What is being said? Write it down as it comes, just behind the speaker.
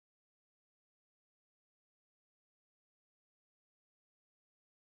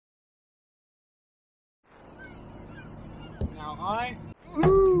Alright?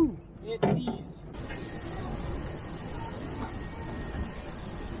 Ooh! It's these.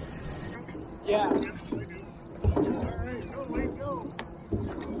 Yeah. Alright, go, Wade, go.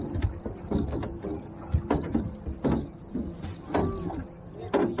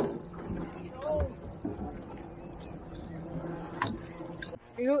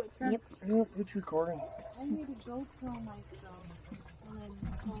 Yep, it's recording. I need a GoPro myself. And then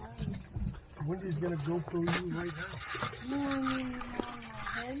Wendy's gonna GoPro you right now. no, I mean, on my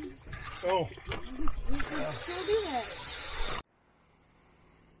head. Oh. We can still do that.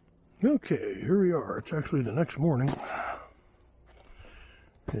 Okay, here we are. It's actually the next morning.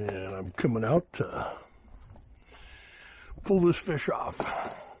 And I'm coming out to pull this fish off.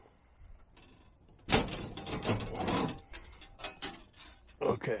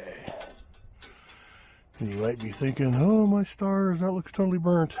 Okay. And you might be thinking, oh my stars, that looks totally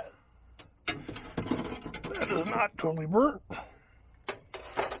burnt. That is not totally burnt.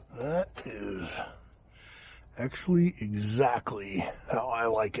 That is actually exactly how I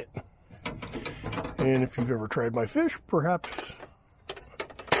like it. And if you've ever tried my fish, perhaps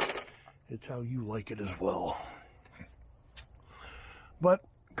it's how you like it as well. But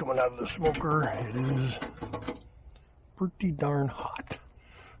coming out of the smoker, it is pretty darn hot.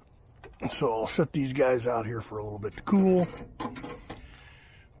 So I'll set these guys out here for a little bit to cool.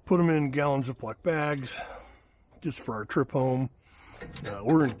 Put them in gallon Ziploc bags just for our trip home.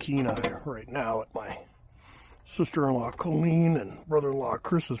 We're in Kenia right now at my sister-in-law Colleen and brother-in-law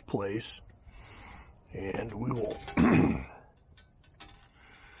Chris's place. And we will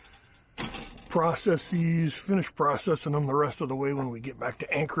process these, finish processing them the rest of the way when we get back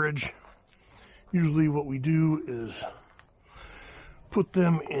to Anchorage. Usually what we do is put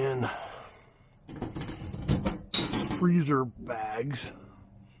them in freezer bags,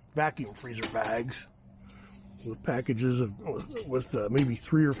 vacuum freezer bags, with packages of with maybe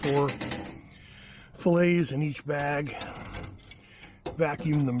 3 or 4 fillets in each bag.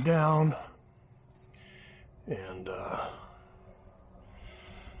 Vacuum them down and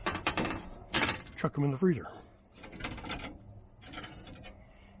chuck them in the freezer.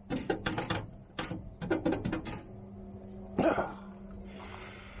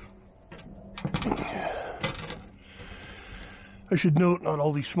 I should note, not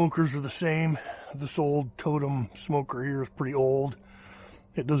all these smokers are the same. This old Totem smoker here is pretty old.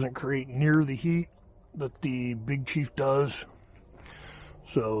 It doesn't create near the heat that the Big Chief does.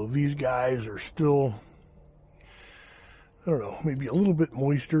 So these guys are still, I don't know, maybe a little bit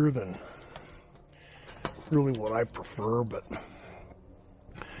moister than really what I prefer, but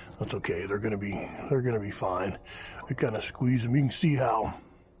that's okay. They're gonna be fine. I kind of squeeze them. You can see how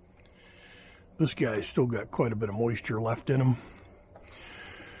this guy's still got quite a bit of moisture left in him.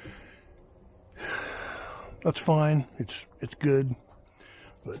 That's fine. It's good,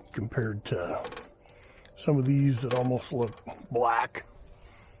 but compared to some of these that almost look black,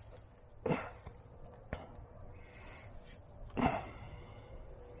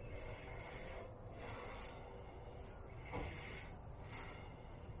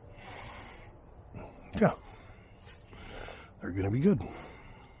 yeah, they're gonna be good.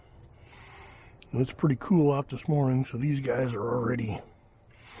 And it's pretty cool out this morning, so these guys are already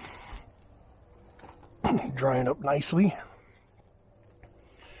drying up nicely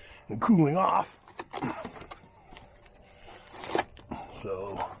and cooling off.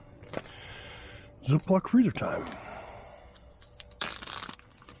 So, Ziploc freezer time.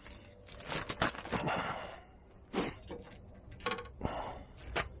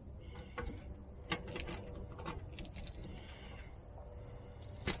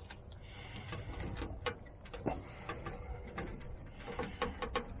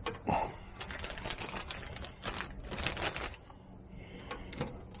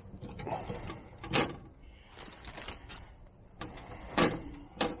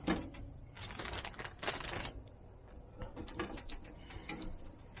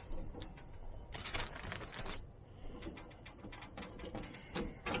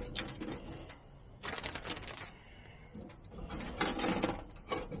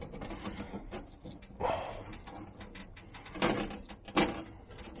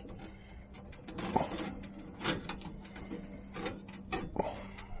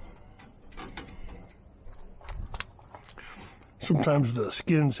 Sometimes the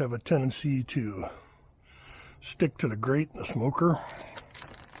skins have a tendency to stick to the grate in the smoker.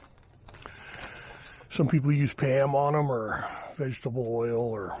 Some people use Pam on them or vegetable oil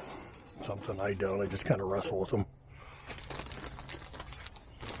or something. I don't. I just kind of wrestle with them.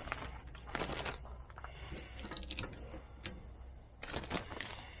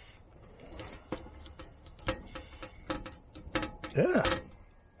 Yeah.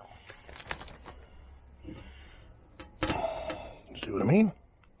 See what I mean?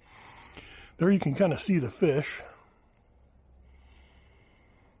 There you can kind of see the fish.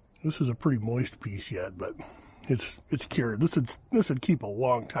 This is a pretty moist piece yet, but it's cured. This would keep a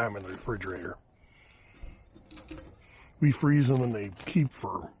long time in the refrigerator. We freeze them and they keep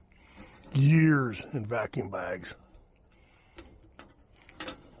for years in vacuum bags.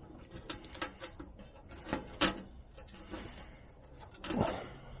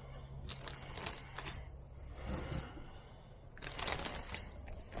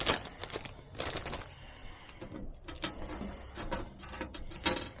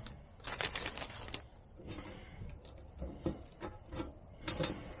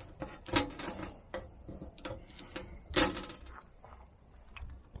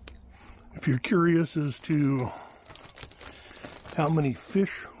 If you're curious as to how many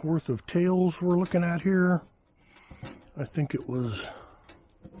fish worth of tails we're looking at here, I think it was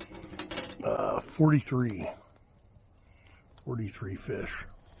 43 fish.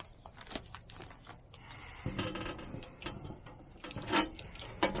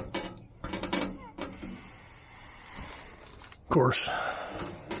 Of course,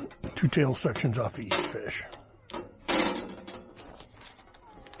 2 tail sections off each fish.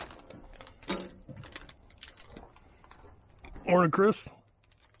 Morning, Chris.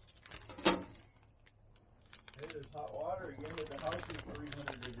 Hey, there's hot water again, but the house is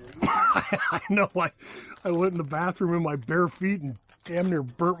 300 degrees. I know. I went in the bathroom in my bare feet and damn near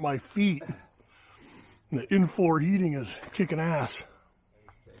burnt my feet. And the in-floor heating is kicking ass.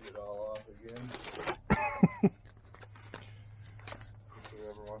 Take it all off again. If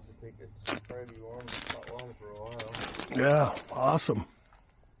whoever wants to take it, probably be warm, hot water for a while. Yeah, awesome.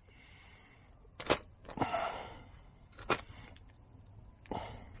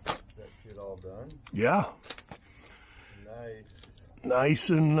 That shit all done? Yeah. Nice.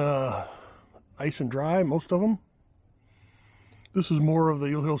 Nice and dry, most of them. This is more of the,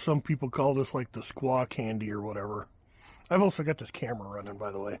 you'll hear some people call this like the squaw candy or whatever. I've also got this camera running,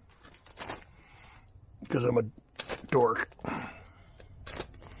 by the way, because I'm a dork.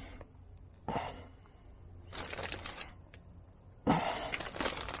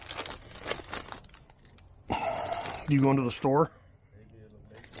 You going to the store? Maybe it'll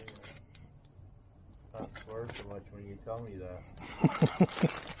make me not swear so much when you tell me that.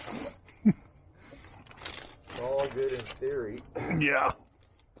 It's all good in theory. Yeah.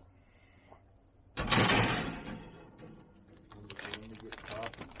 When you get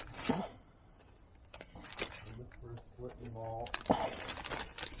coffee. Look for a splitting malt. Our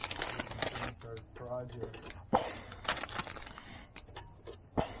project.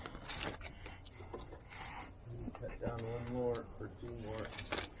 Cut down one more or 2 more.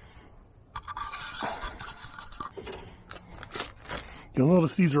 You'll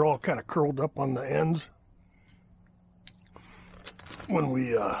notice these are all kind of curled up on the ends. When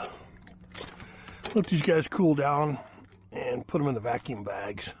we let these guys cool down and put them in the vacuum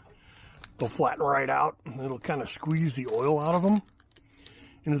bags, they'll flatten right out and it'll kind of squeeze the oil out of them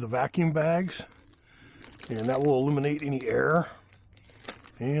into the vacuum bags, and that will eliminate any air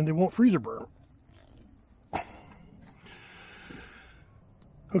and they won't freezer burn.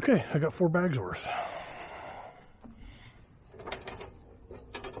 Okay, I got 4 bags worth.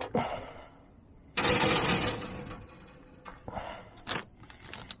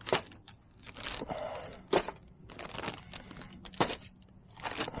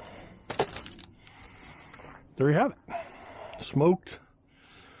 There you have it. Smoked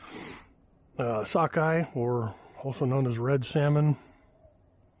sockeye, or also known as red salmon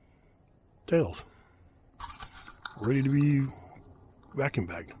tails. Ready to be vacuum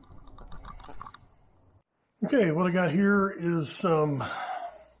bagged. Okay, what I got here is some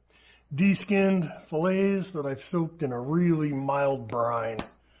de-skinned fillets that I've soaked in a really mild brine.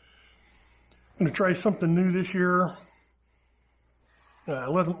 I'm going to try something new this year.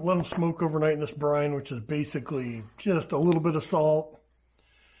 Let them smoke overnight in this brine, which is basically just a little bit of salt,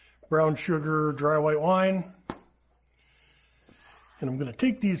 brown sugar, dry white wine. And I'm going to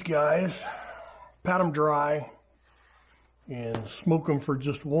take these guys, pat them dry, and smoke them for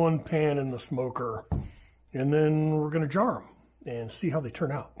just 1 pan in the smoker. And then we're going to jar them and see how they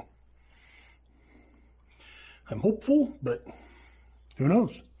turn out. I'm hopeful, but who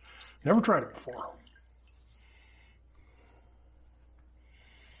knows? Never tried it before.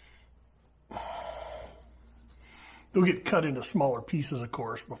 They'll get cut into smaller pieces, of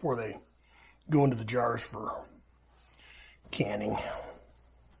course, before they go into the jars for canning,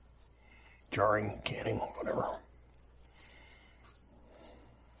 jarring, canning, whatever.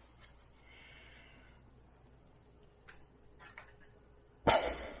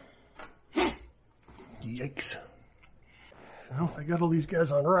 Yikes. Well, I got all these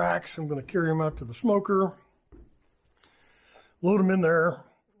guys on racks. I'm going to carry them out to the smoker, load them in there,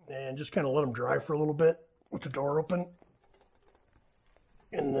 and just kind of let them dry for a little bit with the door open.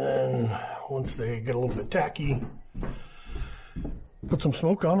 And then once they get a little bit tacky, put some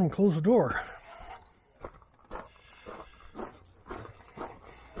smoke on them and close the door.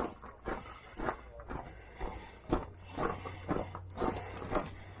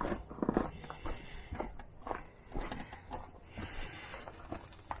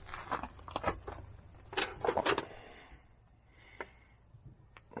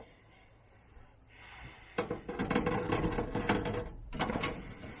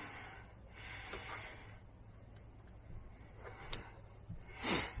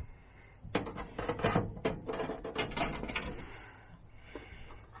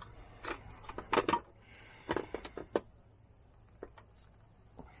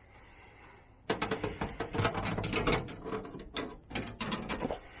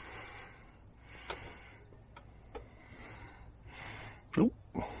 Nope.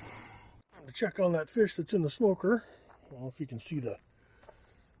 To check on that fish that's in the smoker. I don't know if you can see the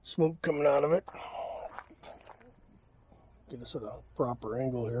smoke coming out of it. Get us at a proper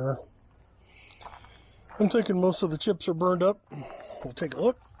angle here. I'm thinking most of the chips are burned up. We'll take a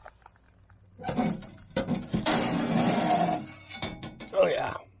look. Oh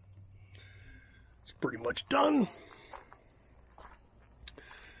yeah. It's pretty much done.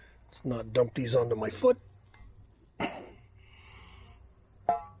 Let's not dump these onto my foot.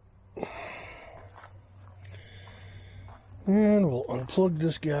 And we'll unplug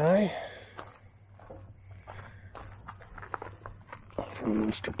this guy from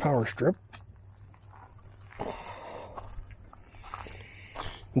Mr. Power Strip.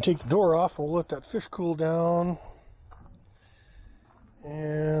 And take the door off, and we'll let that fish cool down.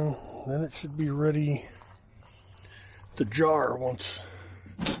 And then it should be ready to jar once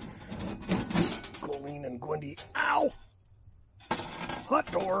Colleen and Gwendy, ow! Hot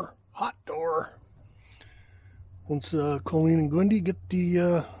door, hot door. Once Colleen and Gwendy get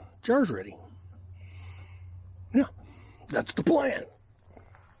the jars ready. Yeah, that's the plan.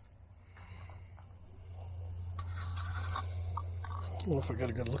 I don't know if I got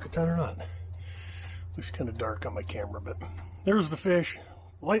a good look at that or not. Looks kind of dark on my camera, but there's the fish.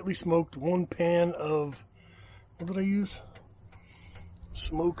 Lightly smoked, 1 pan of, what did I use?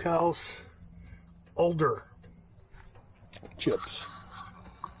 Smokehouse alder chips.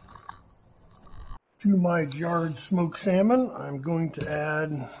 To my jarred smoked salmon, I'm going to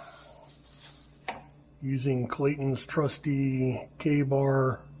add, using Clayton's trusty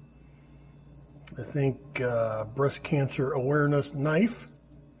K-Bar, I think breast cancer awareness knife.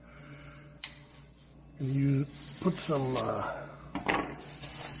 You put some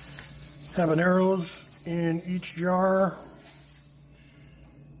habaneros in each jar,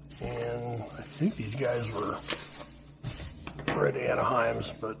 and I think these guys were red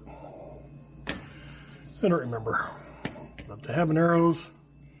Anaheims, but I don't remember. But the habaneros,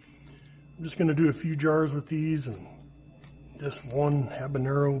 I'm just going to do a few jars with these, and just 1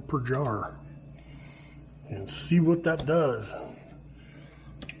 habanero per jar, and see what that does.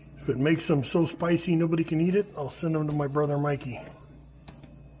 If it makes them so spicy nobody can eat it, I'll send them to my brother Mikey,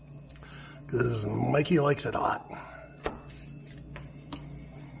 because Mikey likes it hot.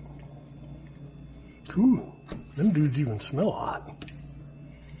 Ooh, them dudes even smell hot.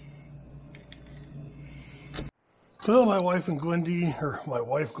 Well, my wife Gwendy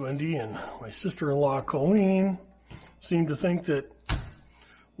and my sister-in-law Colleen seem to think that a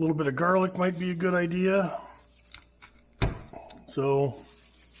little bit of garlic might be a good idea. So,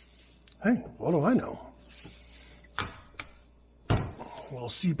 hey, what do I know? A little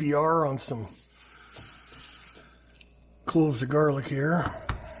CPR on some cloves of garlic here.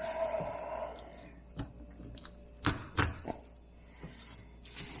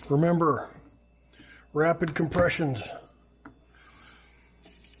 Remember, rapid compressions.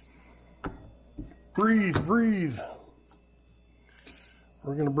 Breathe, breathe.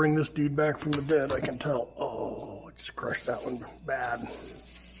 We're going to bring this dude back from the dead, I can tell. Oh, I just crushed that one bad.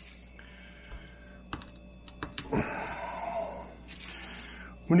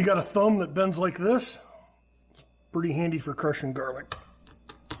 When you got a thumb that bends like this, it's pretty handy for crushing garlic.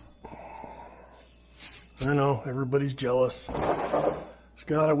 I know, everybody's jealous.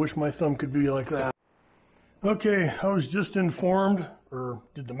 God, I wish my thumb could be like that. Okay, I was just informed, or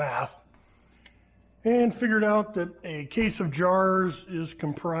did the math, and figured out that a case of jars is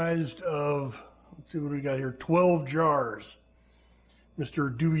comprised of, let's see what we got here, 12 jars.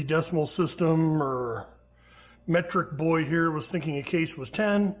 Mr. Dewey Decimal System or Metric Boy here was thinking a case was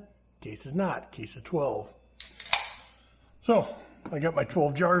 10. case is not, case is 12. So I got my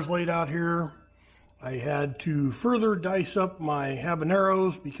 12 jars laid out here. I had to further dice up my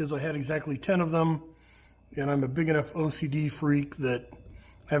habaneros because I had exactly 10 of them, and I'm a big enough OCD freak that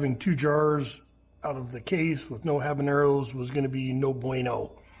having 2 jars out of the case with no habaneros was going to be no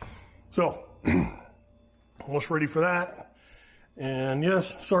bueno. So almost ready for that. And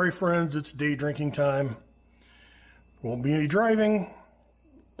yes, sorry friends, it's day drinking time. Won't be any driving.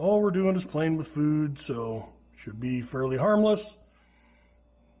 All we're doing is playing with food, so should be fairly harmless.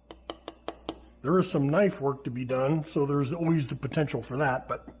 There is some knife work to be done, so there's always the potential for that,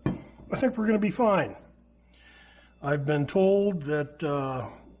 but I think we're going to be fine. I've been told that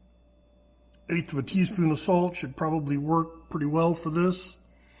 1/8 of a teaspoon of salt should probably work pretty well for this.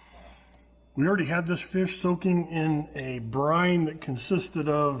 We already had this fish soaking in a brine that consisted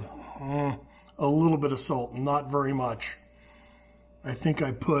of a little bit of salt, not very much. I think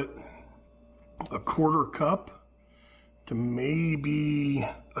I put a 1/4 cup to maybe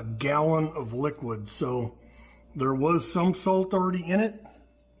a gallon of liquid. So there was some salt already in it,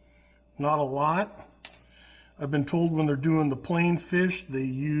 not a lot. I've been told when they're doing the plain fish, they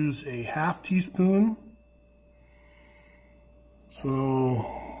use a 1/2 teaspoon. So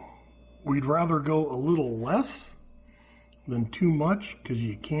we'd rather go a little less than too much because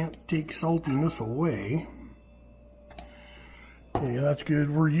you can't take saltiness away. Okay, that's good.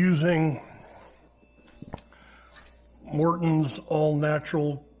 We're using Morton's all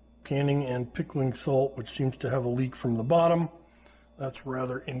natural canning and pickling salt, which seems to have a leak from the bottom. That's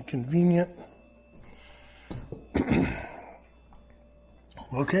rather inconvenient.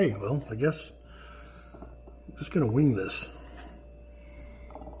 Okay, well, I guess I'm just gonna wing this.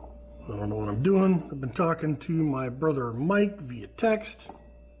 I don't know what I'm doing. I've been talking to my brother Mike via text.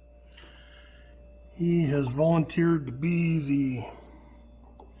 He has volunteered to be the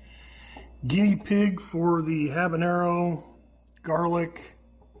guinea pig for the habanero, garlic,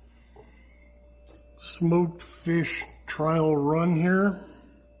 smoked fish trial run here.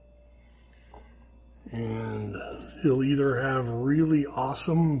 And he'll either have really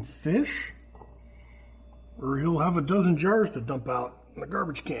awesome fish or he'll have a dozen jars to dump out in the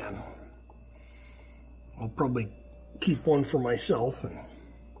garbage can. I'll probably keep one for myself and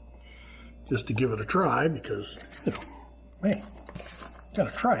just to give it a try because, you know, hey,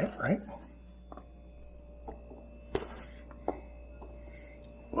 gotta try it, right?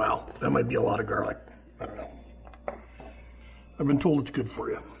 Wow, that might be a lot of garlic. I don't know. I've been told it's good for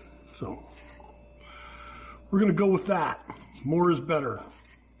you. So we're going to go with that. More is better.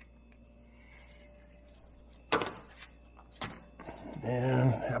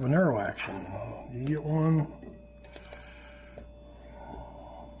 And habanero action. You get one.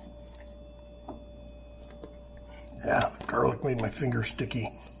 Yeah, garlic made my finger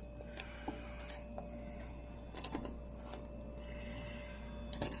sticky.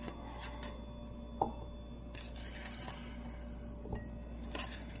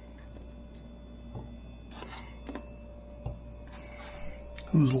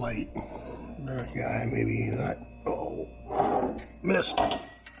 Who's light? That guy, maybe that. Oh, missed. That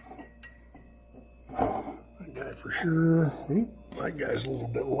guy for sure. Ooh, that guy's a little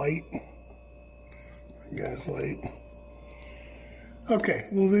bit light. That guy's light. Okay,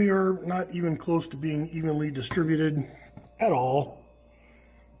 well, they are not even close to being evenly distributed at all.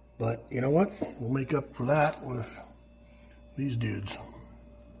 But you know what? We'll make up for that with these dudes.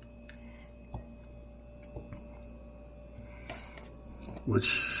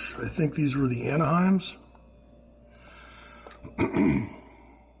 Which I think these were the Anaheims.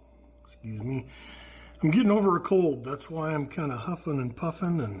 Excuse me. I'm getting over a cold. That's why I'm kind of huffing and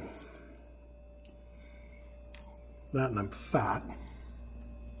puffing and that, and I'm fat.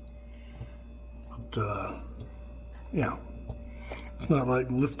 But, yeah. It's not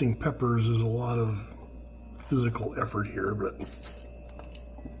like lifting peppers is a lot of physical effort here, but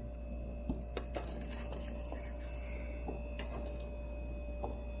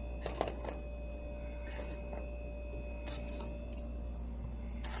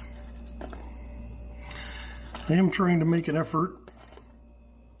I am trying to make an effort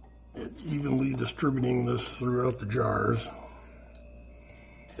at evenly distributing this throughout the jars,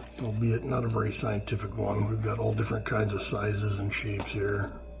 albeit not a very scientific one. We've got all different kinds of sizes and shapes here.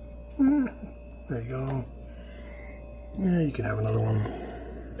 There you go. Yeah, you can have another one.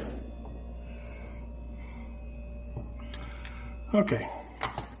 Okay,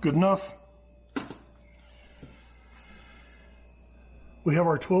 good enough. We have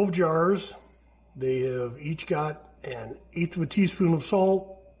our 12 jars. They have each got 1/8 of a teaspoon of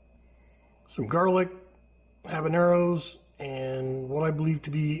salt, some garlic, habaneros, and what I believe to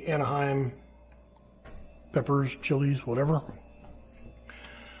be Anaheim peppers, chilies, whatever.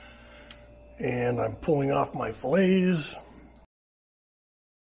 And I'm pulling off my fillets.